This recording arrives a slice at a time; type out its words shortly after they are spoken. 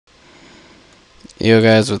Yo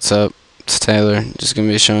guys, what's up? It's Taylor. Just gonna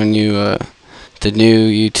be showing you the new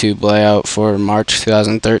YouTube layout for March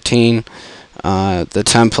 2013, the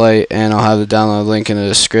template, and I'll have the download link in the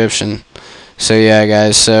description. So yeah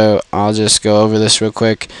guys, so I'll just go over this real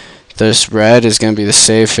quick. This red is going to be the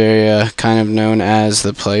safe area, kind of known as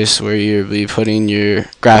the place where you'll be putting your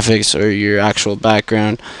graphics or your actual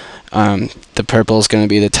background. The purple is going to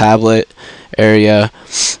be the tablet area,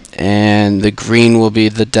 and the green will be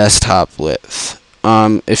the desktop width.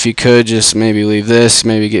 If you could just maybe leave this,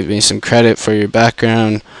 maybe give me some credit for your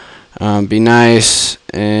background, be nice,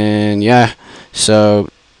 and yeah. So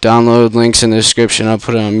download links in the description. I'll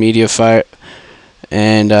put it on Mediafire.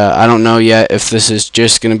 And I don't know yet if this is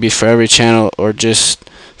just going to be for every channel or just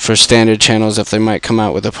for standard channels, if they might come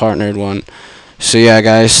out with a partnered one. So yeah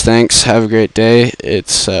guys, thanks, have a great day.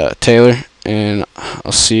 It's Taylor, and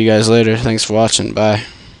I'll see you guys later. Thanks for watching. Bye.